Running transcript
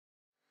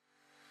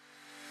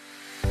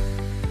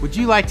Would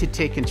you like to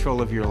take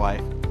control of your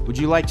life? Would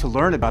you like to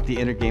learn about the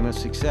inner game of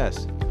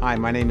success? Hi,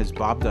 my name is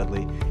Bob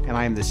Dudley, and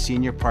I am the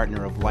senior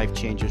partner of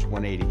LifeChangers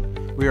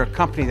 180. We are a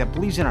company that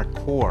believes in our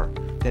core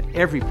that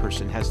every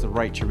person has the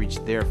right to reach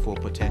their full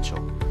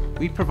potential.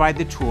 We provide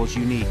the tools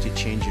you need to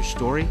change your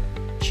story,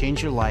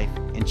 change your life,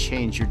 and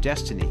change your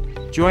destiny.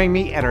 Join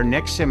me at our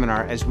next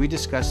seminar as we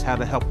discuss how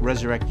to help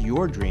resurrect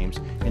your dreams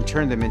and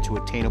turn them into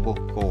attainable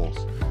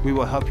goals. We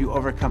will help you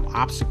overcome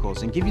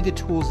obstacles and give you the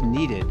tools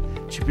needed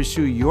to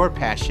pursue your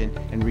passion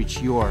and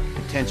reach your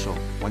potential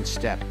one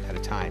step at a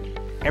time.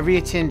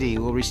 Every attendee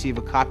will receive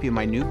a copy of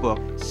my new book,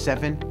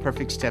 7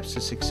 Perfect Steps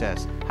to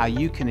Success, How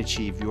You Can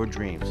Achieve Your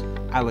Dreams.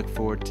 I look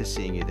forward to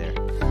seeing you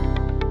there.